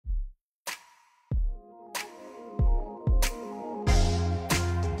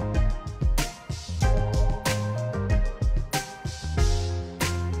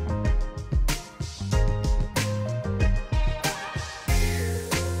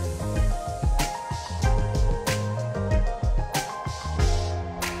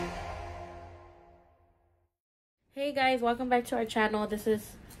Hey guys, welcome back to our channel. This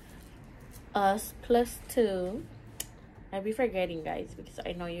is us plus two. I'll be forgetting, guys, because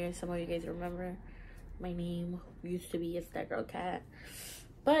I know some of you guys remember my name used to be It's That Girl Cat,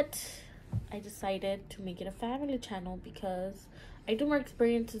 but I decided to make it a family channel because I do more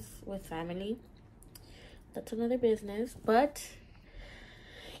experiences with family. That's another business, but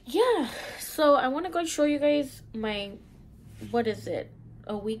yeah. So I want to go show you guys my, what is it,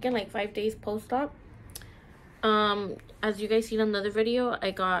 a weekend, like 5 days post-op. As you guys seen in another video,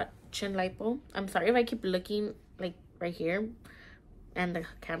 I got chin lipo. I'm sorry if I keep looking like right here and the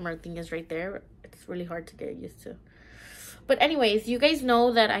camera thing is right there. It's really hard to get used to. But anyways, you guys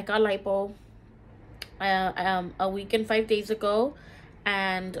know that I got lipo a week and 5 days ago,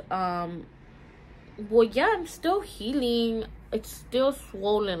 and well, yeah, I'm still healing. It's still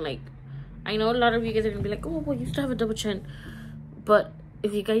swollen. Like, I know a lot of you guys are gonna be like, oh, well, you still have a double chin, but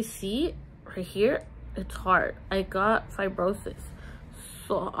if you guys see right here, it's hard. I got fibrosis.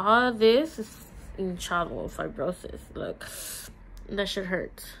 So all this is hinchado fibrosis. Look, that shit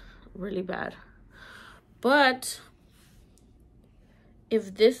hurts really bad. But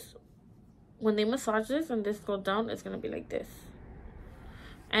if this, when they massage this and this goes down, it's gonna be like this.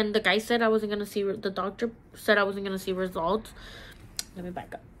 And the guy said I wasn't gonna see, the doctor said I wasn't gonna see results. Let me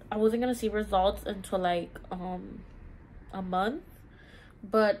back up. I wasn't gonna see results until like a month.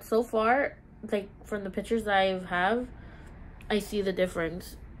 But so far, like from the pictures I have, I see the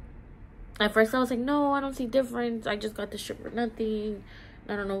difference. At first I was like, no, I don't see difference. I just got this shit for nothing.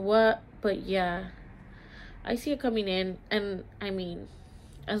 I don't know what, but yeah, I see it coming in. And I mean,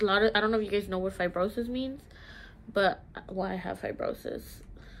 as a lot of, I don't know if you guys know what fibrosis means, but well, I have fibrosis,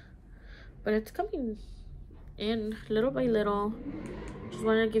 but it's coming in little by little. Just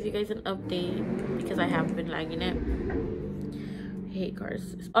wanted to give you guys an update because I have been lagging it. I hate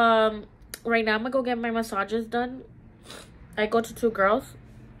cars. Right now I'm gonna go get my massages done. I go to two girls.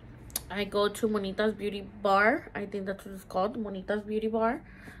 I go to Monita's Beauty Bar. I think that's what it's called, Monita's Beauty Bar.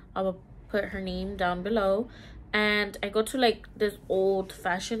 I will put her name down below. And I go to like this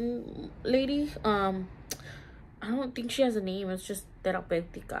old-fashioned lady. I don't think she has a name. It's just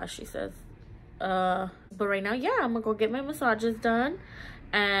terapeutica, she says. But right now, yeah, I'm gonna go get my massages done.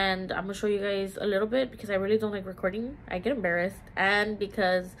 And I'm gonna show you guys a little bit because I really don't like recording. I get embarrassed, and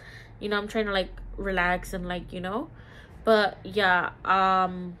because, you know, I'm trying to like relax and like, you know. But yeah,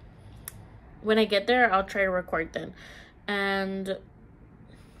 when I get there, I'll try to record then, and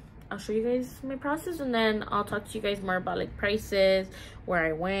I'll show you guys my process, and then I'll talk to you guys more about like prices, where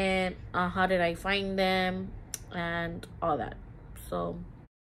I went, how did I find them, and all that. So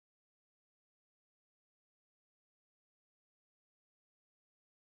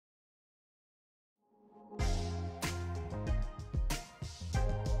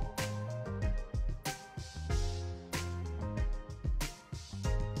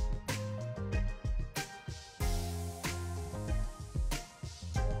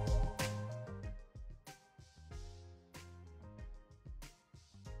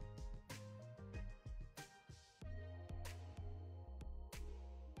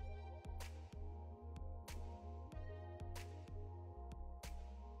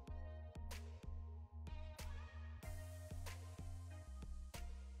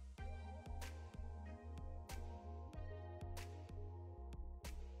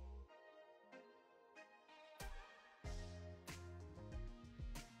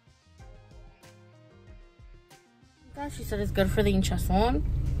she said it's good for the hinchazón.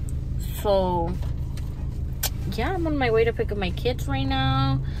 So yeah, I'm on my way to pick up my kids right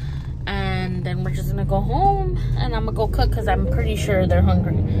now, and then we're just gonna go home and I'm gonna go cook because I'm pretty sure they're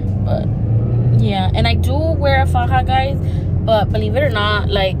hungry. But yeah, and I do wear a faja, guys, but believe it or not,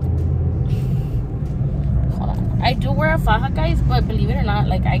 like, hold on, I do wear a faja, guys, but believe it or not,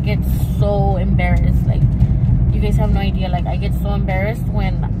 like, I get so embarrassed. Like, you guys have no idea, like, I get so embarrassed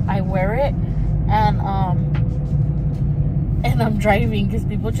when I wear it and I'm driving because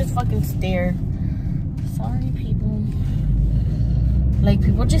people just fucking stare. Sorry, people. Like,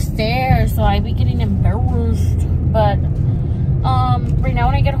 people just stare, so I be getting embarrassed. But right now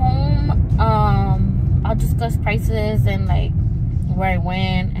when I get home, I'll discuss prices and like where I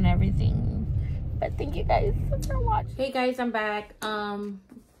went and everything. But thank you guys for watching. Hey guys, I'm back.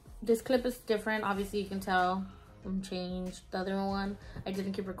 This clip is different. Obviously you can tell I'm changed. The other one, I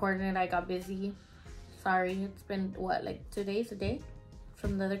didn't keep recording it. I got busy. Sorry, it's been what, like 2 days, a day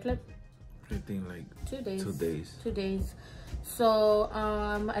from the other clip? I think like 2 days. 2 days. 2 days. So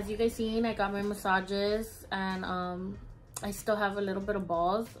as you guys seen, I got my massages, and I still have a little bit of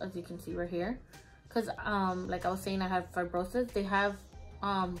balls, as you can see right here, because like I was saying, I have fibrosis. They have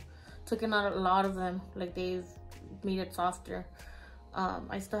taken out a lot of them. Like, they've made it softer.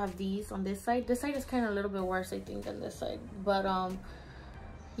 I still have these on this side. This side is kind of a little bit worse, I think, than this side. But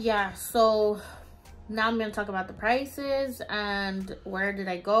yeah, so now I'm gonna talk about the prices and where did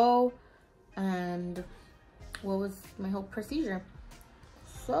I go and what was my whole procedure.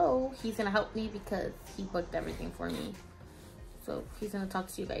 So he's gonna help me because he booked everything for me. So he's gonna talk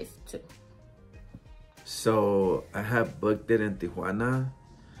to you guys too. So I have booked it in Tijuana.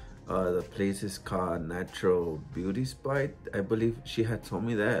 The place is called Natural-Beauty-Spa. I believe she had told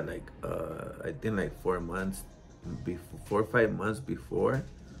me that like I think like 4 months before, 4 or 5 months before.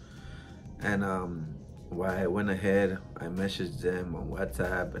 And why I went ahead, I messaged them on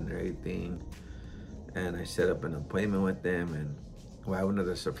WhatsApp and everything, and I set up an appointment with them. And why I wanted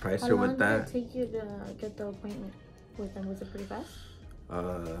to surprise her with that. How long did it take you to get the appointment with them? Was it pretty fast?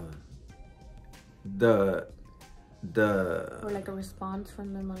 Or like a response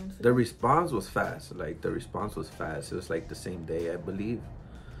from them on Instagram? The response was fast. Like the response was fast. It was like the same day, I believe.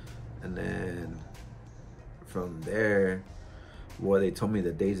 And then from there, well, they told me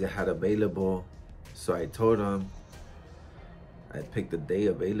the days they had available. So I told them I picked the day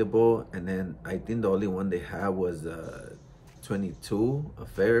available, and then I think the only one they had was 22 of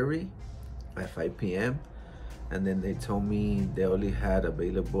February at 5 p.m. And then they told me they only had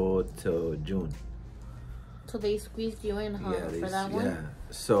available till June. So they squeezed you in, huh? Yeah, for that one? Yeah.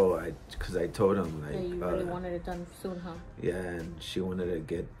 So because I told them like, yeah, you really wanted it done soon, huh? Yeah, and she wanted to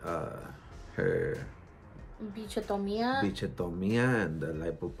get her bichectomía and the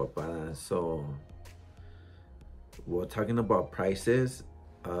lipo. So we're talking about prices.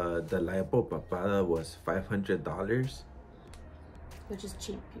 The lipo was $500, which is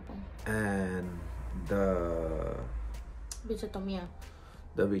cheap, people. And the bichectomía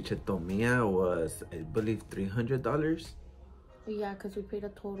was, I believe, $300. Yeah, because we paid a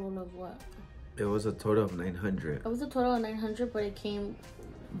total of what? It was a total of $900. It was a total of $900, but it came.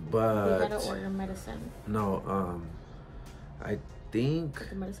 But we had to order medicine. No, I think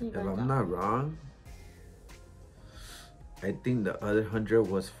if I'm not wrong, I think the other 100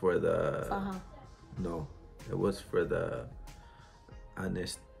 was for the. No, it was for the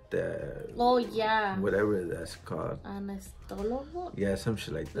oh yeah. Whatever that's called. Anestologo? Yeah, some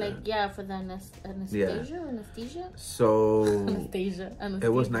shit like that. Like, yeah, for the anesthesia? So anesthesia.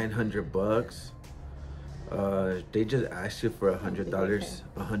 It was $900. They just asked you for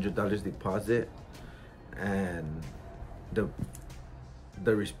 $100 deposit, and the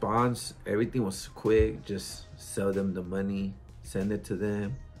response, everything was quick. Just sell them the money, send it to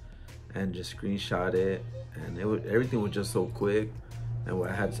them, and just screenshot it, and everything was just so quick. And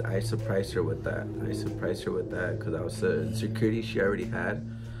I surprised her with that. Because I was a security she already had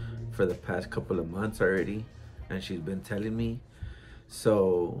for the past couple of months already, and she's been telling me.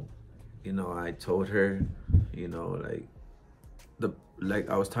 So, you know, I told her, you know, like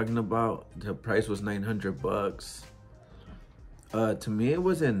I was talking about, the price was $900. To me, it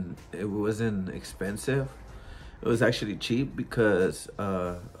wasn't expensive. It was actually cheap because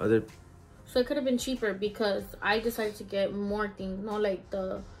So it could have been cheaper because I decided to get more things, not like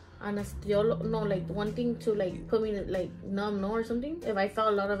the anesthesiolo, no, like one thing to like put me like numb, or something. If I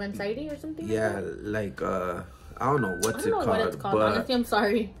felt a lot of anxiety or something. Yeah, like I don't know what it's called. But honestly, I'm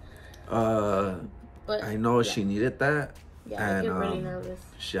sorry. But I know she needed that. Yeah, and, I get really nervous.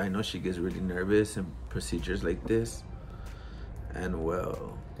 I know she gets really nervous in procedures like this. And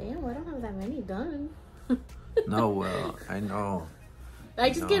well. Damn, I don't have that many done. No, well, I know. I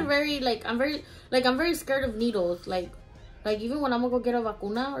just get very I'm very scared of needles. Like even when I'm gonna go get a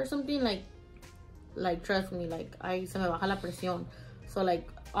vacuna or something, like trust me, like se me baja la presión. So like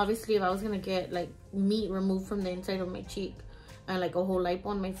obviously if I was gonna get like meat removed from the inside of my cheek and like a whole lipo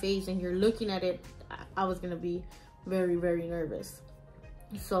on my face and you're looking at it, I was gonna be very, very nervous.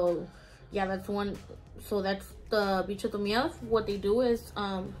 So yeah, that's one. So that's the bichectomía. What they do is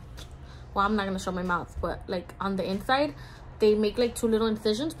well, I'm not gonna show my mouth, but like on the inside they make like 2 little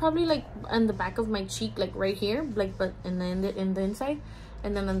incisions, probably like on the back of my cheek, like right here, like, but in the inside,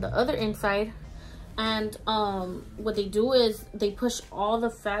 and then on the other inside. And what they do is they push all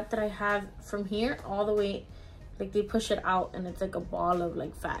the fat that I have from here all the way, like they push it out, and it's like a ball of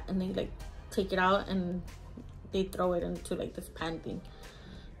like fat, and they like take it out and they throw it into like this pan thing.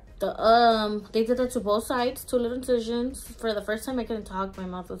 They did that to both sides, 2 little incisions. For the first time I couldn't talk, my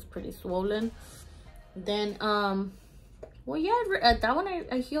mouth was pretty swollen. Then well, yeah, that one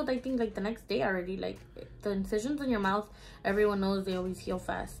I healed, I think, like the next day already. Like the incisions in your mouth, everyone knows they always heal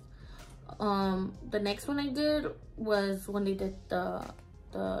fast. The next one I did was when they did the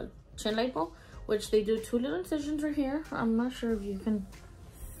chin lipo, which they do 2 little incisions right here. I'm not sure if you can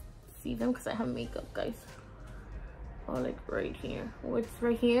see them because I have makeup, guys. or like right here. It's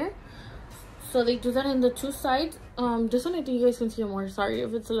right here. So they do that in the 2 sides. This one I think you guys can see more. Sorry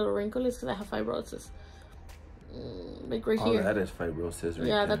if it's a little wrinkly, it's because I have fibrosis. Like right here. Oh, that is fibrosis right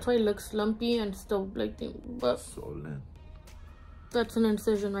Yeah, there. that's why it looks lumpy and still like but swollen. That's an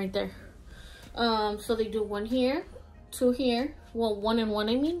incision right there. So they do 1 here, 2 here. Well, 1 and 1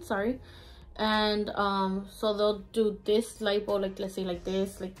 I mean, sorry. And so they'll do this lipo, like let's say like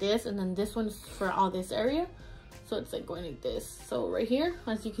this, and then this one's for all this area. So it's like going like this. So right here,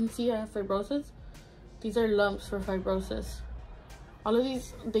 as you can see, I have fibrosis. These are lumps for fibrosis. All of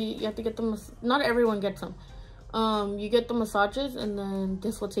these, you have to get them. Not everyone gets them. You get the massages, and then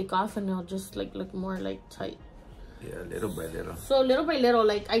this will take off, and it'll just like look more like tight. Yeah, little by little. So little by little,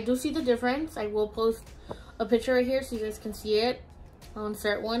 like I do see the difference. I will post a picture right here so you guys can see it. I'll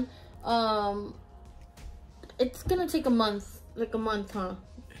insert one. It's gonna take a month, like a month, huh?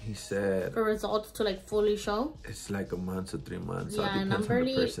 He said for results to like fully show. It's like a month to 3 months. Yeah, so it depends on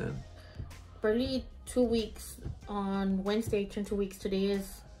the person. Barely 2 weeks. On Wednesday, turned 2 weeks. Today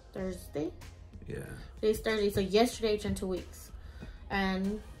is Thursday. Yeah. Today's Thursday, so yesterday turned 2 weeks,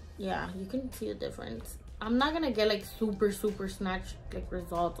 and yeah, you can see the difference. I'm not gonna get like super snatch like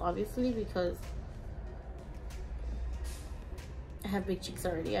results, obviously, because I have big cheeks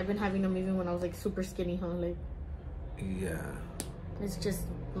already. I've been having them even when I was like super skinny, huh? Like, yeah, it's just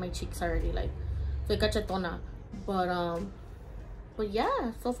my cheeks already like soy cachetona. But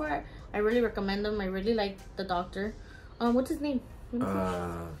yeah, so far I really recommend them. I really like the doctor. What's his name?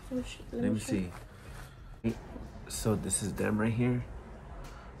 Let me see. So this is them right here.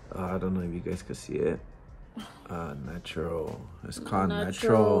 I don't know if you guys can see it. It's called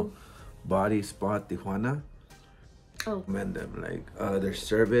Natural Body Spa Tijuana. Oh, recommend them. Like their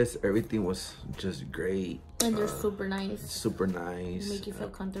service, everything was just great, and they're super nice. Super nice. Make you feel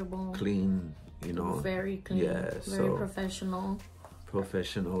comfortable. Clean, you know. Very clean. Yeah, very professional.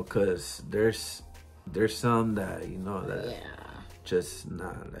 Professional, cause there's some that you know that just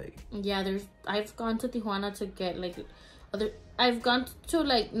not like. Yeah, I've gone to Tijuana to get like I've gone to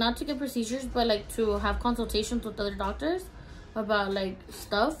like not to get procedures, but like to have consultations with other doctors about like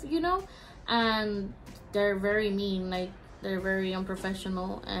stuff, you know, and they're very mean, like they're very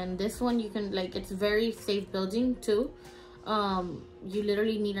unprofessional. And this one, you can like, it's very safe building too. You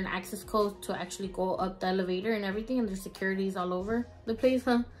literally need an access code to actually go up the elevator and everything, and there's securities all over the place,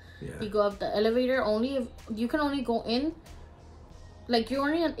 huh? Yeah. You go up the elevator only if you can only go in, like you're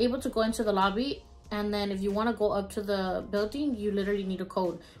only able to go into the lobby, and then if you want to go up to the building, you literally need a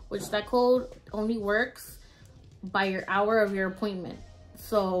code, which that code only works by your hour of your appointment.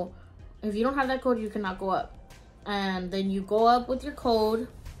 So if you don't have that code, you cannot go up. And then you go up with your code,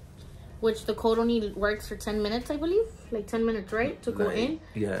 which the code only works for 10 minutes, I believe. Like 10 minutes, right? To go in.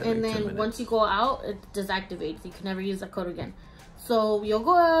 Yeah. And like then once you go out, it deactivates. You can never use that code again. So you'll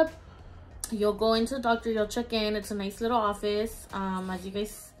go up, you'll go into the doctor, you'll check in. It's a nice little office. As you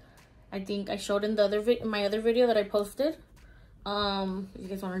guys, I think I showed in the other my other video that I posted. If you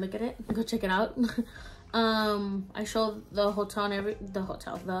guys want to look at it, go check it out. I showed the hotel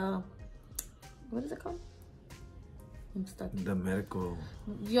and what is it called? I'm stuck. The medical.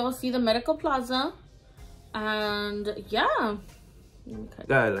 You'll see the medical plaza, and yeah.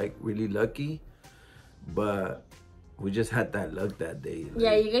 Got like really lucky, but we just had that luck that day. Like,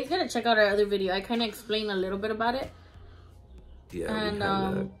 yeah, you guys gotta check out our other video. I kind of explained a little bit about it. Yeah,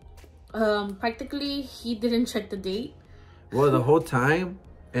 and practically he didn't check the date. Well, the whole time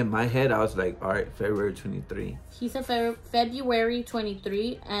in my head I was like, all right, February 23. He said February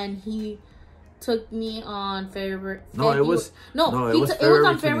 23, and he took me on February. It was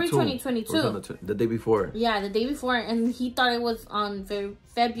on February 2022. It was on the day before. Yeah, the day before, and he thought it was on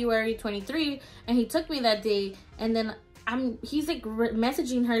February 23, and he took me that day. And then he's like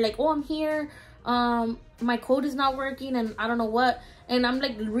messaging her like, oh, I'm here. My code is not working, and I don't know what. And I'm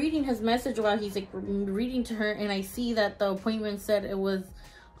like reading his message while he's like reading to her, and I see that the appointment said it was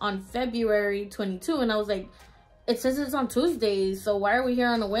on February 22, and I was like, it says it's on Tuesday, so why are we here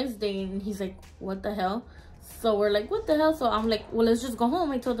on a Wednesday? And he's like, what the hell? So we're like, what the hell? So I'm like, well, let's just go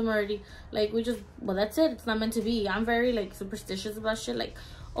home. I told him already, like, well, that's it. It's not meant to be. I'm very like superstitious about shit. Like,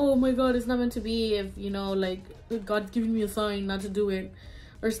 oh my God, it's not meant to be. If, you know, like God's giving me a sign not to do it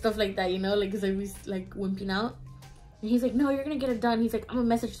or stuff like that, you know, like, cause I was like wimping out. And he's like, no, you're gonna get it done. He's like, I'm gonna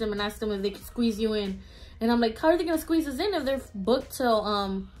message them and ask them if they can squeeze you in. And I'm like, how are they gonna squeeze us in if they're booked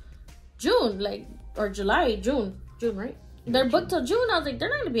till June, like, or July, June, right? They're booked till June. I was like, they're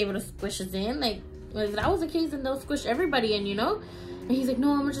not gonna be able to squish us in. Like, if that was the case, then they'll squish everybody in, you know? And he's like,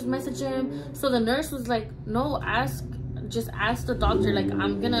 no, I'm gonna just message him. So the nurse was like, no, just ask the doctor. Like,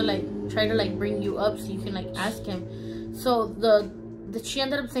 I'm gonna like try to like bring you up so you can like ask him. So she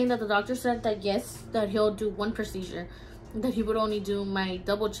ended up saying that the doctor said that yes, that he'll do one procedure, that he would only do my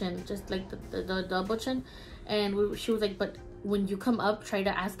double chin, just like the double chin. And she was like, but when you come up, try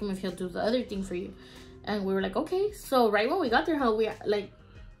to ask him if he'll do the other thing for you. And we were like, okay. So right when we got there, we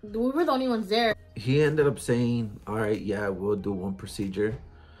were the only ones there. He ended up saying, all right, yeah, we'll do one procedure.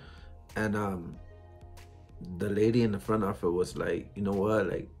 And the lady in the front of it was like, you know what,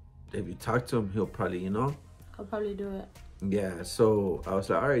 like, if you talk to him, he'll probably, you know, I'll probably do it. Yeah, so I was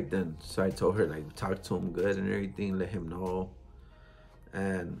like, all right then. So I told her, like, talk to him good and everything, let him know.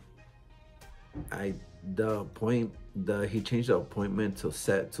 And he changed the appointment to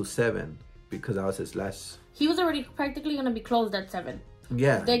 7 because I was his last. He was already practically gonna be closed at 7.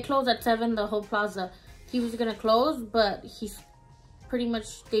 Yeah, they closed at 7, the whole plaza. He was gonna close, but he's pretty much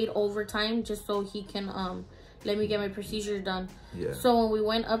stayed overtime just so he can let me get my procedure done. Yeah. So when we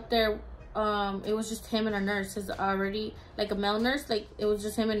went up there, it was just him and a nurse, his already, like a male nurse, like it was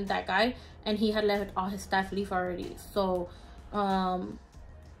just him and that guy, and he had let all his staff leave already. So I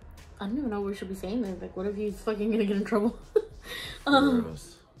don't even know what we should be saying this. Like, what if he's fucking gonna get in trouble?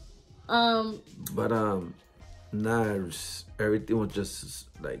 Nah, everything was just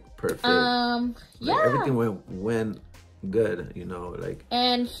like perfect. Yeah, like, everything went good, you know, like.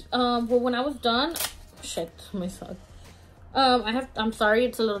 And well, when I was done, shit, my son. I'm sorry,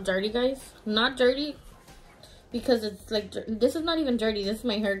 it's a little dirty, guys. Not dirty because it's like, this is not even dirty. This is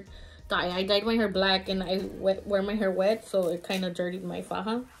my hair dye. I dyed my hair black and I wear my hair wet, so it kind of dirtied my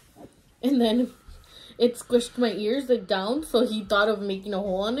faja. And then it squished my ears like down, so he thought of making a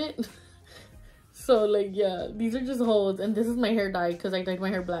hole on it. So like, yeah, these are just holes, and this is my hair dye because I dyed my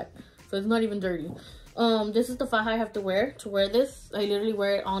hair black, so it's not even dirty. This is the faja I have to wear this. I literally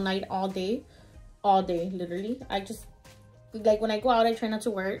wear it all night, all day, literally. I just, like, when I go out, I try not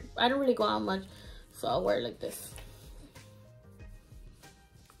to wear it. I don't really go out much, so I'll wear it like this.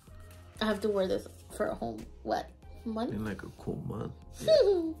 I have to wear this for a whole, what, month? In like a cool month.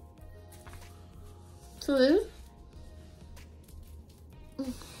 Yeah. So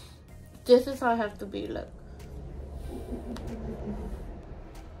this is how I have to be, look.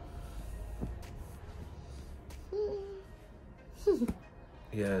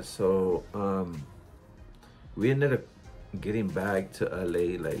 Yeah, so we ended up getting back to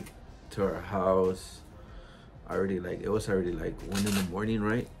LA, like to our house already, like it was already like 1 in the morning,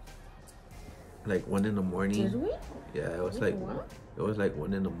 right? Like 1 in the morning. Did we? Yeah, it was like what? It was like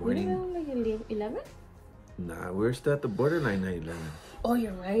 1 in the morning. Like 11? Nah, we were still at the borderline at 11. Oh,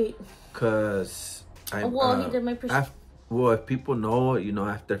 you're right. Cause I he did my well, if people know, you know,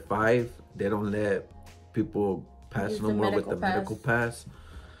 after 5 they don't let people pass no more with the medical pass.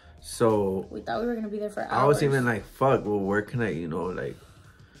 So we thought we were gonna be there for hours. I was even like, fuck, well, where can I, you know, like,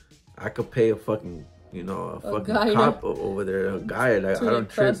 I could pay a fucking, you know, a fucking cop over there, a guy, like, I don't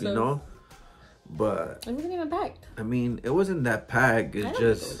trip, you know. But it wasn't even packed. I mean, it wasn't that packed. It's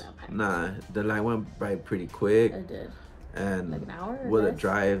just, nah, the line went by pretty quick. It did. And like an hour with a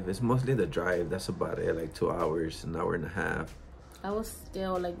drive, it's mostly the drive. That's about it, like 2 hours, an hour and a half. I was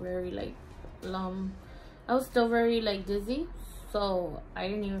still like very like I was still very like dizzy, so I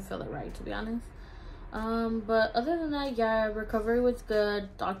didn't even feel it right, to be honest. But other than that, yeah, recovery was good,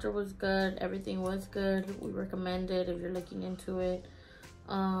 doctor was good, everything was good. We recommend it if you're looking into it.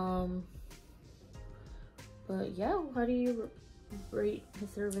 But yeah, how do you rate the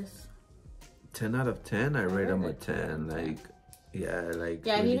service? 10 out of 10. I rate them a 10. Like, yeah, like,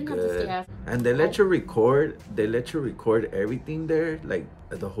 yeah, really he didn't have to stay after. And they let you record. They let you record everything there, like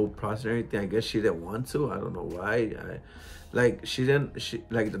the whole process and everything. I guess she didn't want to. I don't know why. She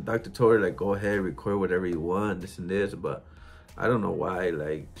like the doctor told her, like, go ahead, record whatever you want, this and this. But I don't know why.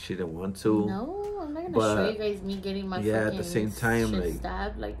 Like, she didn't want to. No, I'm not gonna show you guys me getting my fucking at the same time, like,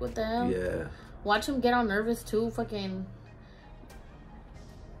 stabbed. Like, what the hell? Yeah. Watch him get all nervous too. Fucking.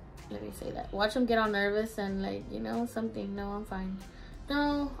 Let me say that. Watch him get all nervous and, like, you know, something. No, I'm fine.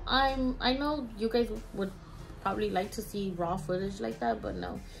 No, I know you guys would probably like to see raw footage like that, but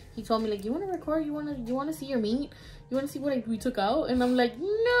no. He told me, like, you want to record? You want to see your meat? You want to see what we took out? And I'm like,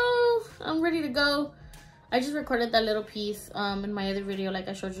 no, I'm ready to go. I just recorded that little piece in my other video, like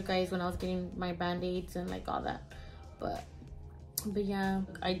I showed you guys when I was getting my band-aids and like all that. But yeah,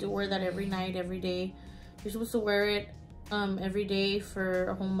 I do wear that every night, every day. You're supposed to wear it every day for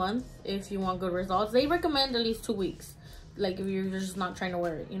a whole month if you want good results. They recommend at least 2 weeks, like if you're just not trying to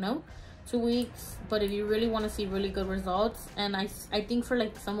wear it, you know, 2 weeks. But if you really want to see really good results, and I think for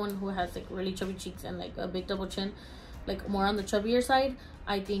like someone who has like really chubby cheeks and like a big double chin, like more on the chubbier side,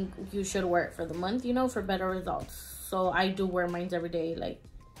 I think you should wear it for the month, you know, for better results. So I do wear mine every day, like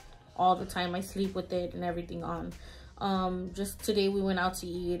all the time. I sleep with it and everything on. Just today we went out to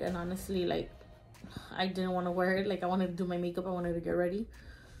eat, and honestly, like, I didn't want to wear it. Like, I wanted to do my makeup, I wanted to get ready.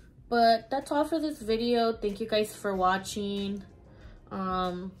 But that's all for this video. Thank you guys for watching.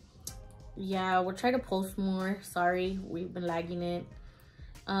 Yeah, we'll try to post more. Sorry, we've been lagging it.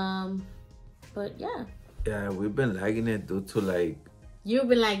 But yeah, we've been lagging it due to, like, you've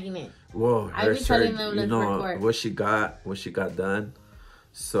been lagging it. Whoa, I've been telling them, you know, record. what she got done.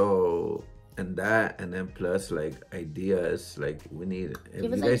 So, and that, and then plus, like, ideas, like, we need, if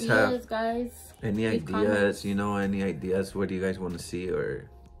give you us guys ideas, have guys. any Leave ideas, comments. you know, any ideas, what do you guys want to see, or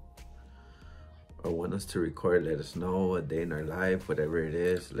want us to record, let us know. A day in our life, whatever it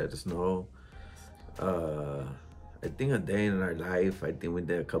is, let us know. I think a day in our life, I think we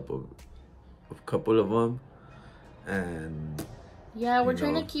did a couple of them, and yeah, we're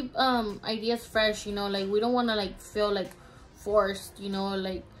trying to keep ideas fresh, you know, like, we don't want to, like, feel like forced, you know,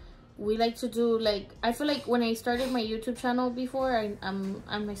 like, we like to do, like, I feel like when I started my YouTube channel before, I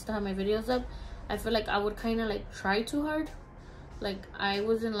still have my videos up, I feel like I would kind of, like, try too hard. Like, I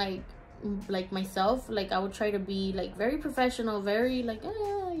wasn't like myself. Like, I would try to be, like, very professional, very, like,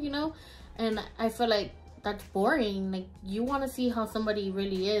 you know, and I feel like that's boring. Like, you want to see how somebody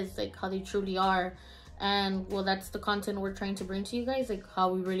really is, like, how they truly are. And well, that's the content we're trying to bring to you guys, like, how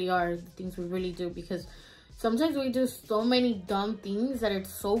we really are, the things we really do. Because sometimes we do so many dumb things that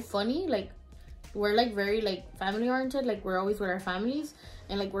it's so funny. Like, we're, like, very, like, family oriented, like, we're always with our families,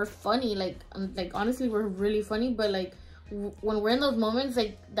 and, like, we're funny, like honestly, we're really funny. But, like, when we're in those moments,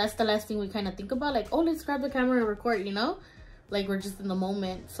 like, that's the last thing we kind of think about, like, oh, let's grab the camera and record, you know, like, we're just in the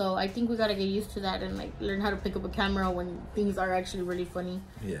moment. So I think we gotta get used to that, and, like, learn how to pick up a camera when things are actually really funny.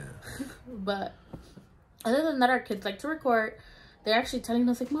 Yeah. But other than that, our kids like to record. They're actually telling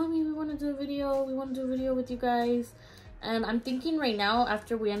us, like, mommy, we want to do a video, with you guys. And I'm thinking right now,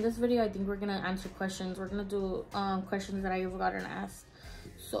 after we end this video, I think we're gonna answer questions. We're gonna do questions that I've gotten asked.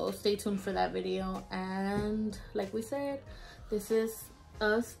 So stay tuned for that video. And like we said, this is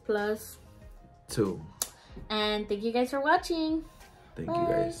us plus 2. And thank you guys for watching. Thank you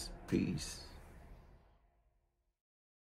guys. Peace.